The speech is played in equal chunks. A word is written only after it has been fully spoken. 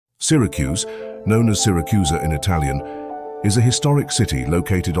Syracuse, known as Siracusa in Italian, is a historic city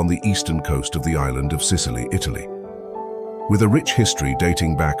located on the eastern coast of the island of Sicily, Italy. With a rich history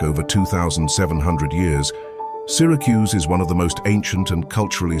dating back over 2,700 years, Syracuse is one of the most ancient and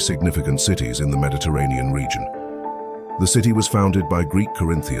culturally significant cities in the Mediterranean region. The city was founded by Greek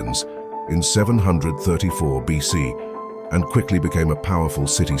Corinthians in 734 BC and quickly became a powerful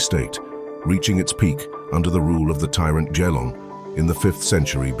city-state, reaching its peak under the rule of the tyrant Gelon in the 5th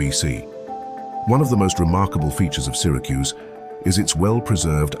century BC. One of the most remarkable features of Syracuse is its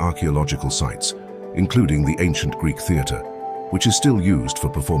well-preserved archaeological sites, including the ancient Greek theatre, which is still used for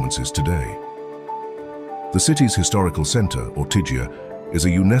performances today. The city's historical center, Ortigia, is a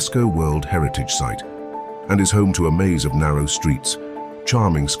UNESCO World Heritage Site and is home to a maze of narrow streets,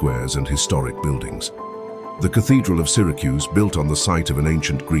 charming squares and historic buildings. The Cathedral of Syracuse, built on the site of an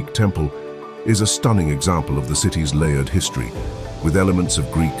ancient Greek temple, is a stunning example of the city's layered history, with elements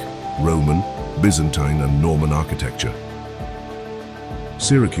of Greek, Roman, Byzantine and Norman architecture.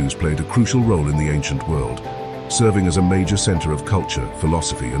 Syracuse played a crucial role in the ancient world, serving as a major center of culture,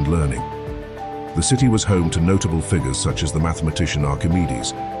 philosophy and learning. The city was home to notable figures such as the mathematician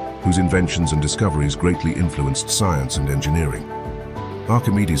Archimedes, whose inventions and discoveries greatly influenced science and engineering.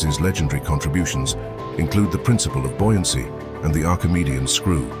 Archimedes' legendary contributions include the principle of buoyancy and the Archimedean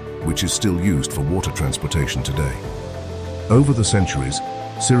screw, which is still used for water transportation today. Over the centuries,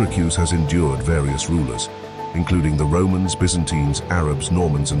 Syracuse has endured various rulers, including the Romans, Byzantines, Arabs,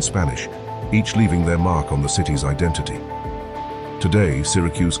 Normans and Spanish, each leaving their mark on the city's identity. Today,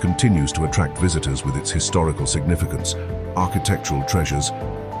 Syracuse continues to attract visitors with its historical significance, architectural treasures,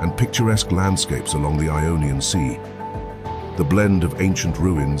 and picturesque landscapes along the Ionian Sea. The blend of ancient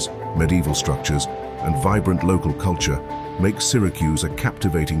ruins, medieval structures, and vibrant local culture makes Syracuse a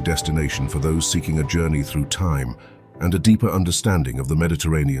captivating destination for those seeking a journey through time and a deeper understanding of the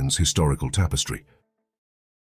Mediterranean's historical tapestry.